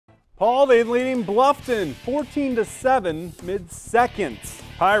Paulding leading Bluffton 14-7 mid-seconds.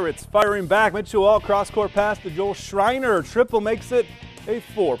 Pirates firing back. Mitchell cross-court pass to Joel Schreiner. Triple makes it a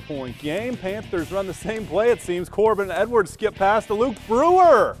 4-point game. Panthers run the same play, it seems. Corbin Edwards skip pass to Luke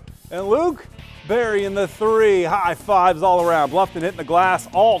Brewer. And Luke burying the three. High fives all around. Bluffton hitting the glass.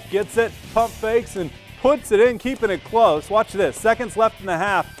 Alt gets it, pump fakes, and puts it in, keeping it close. Watch this. Seconds left in the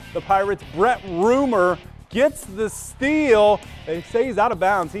half. The Pirates' Brett Roomer gets the steal. They say he's out of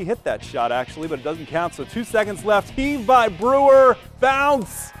bounds. He hit that shot actually, but it doesn't count. So 2 seconds left. Heave by Brewer.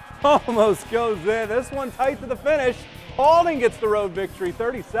 Bounce. Almost goes in. This one tight to the finish. Paulding gets the road victory,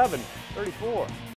 37-34.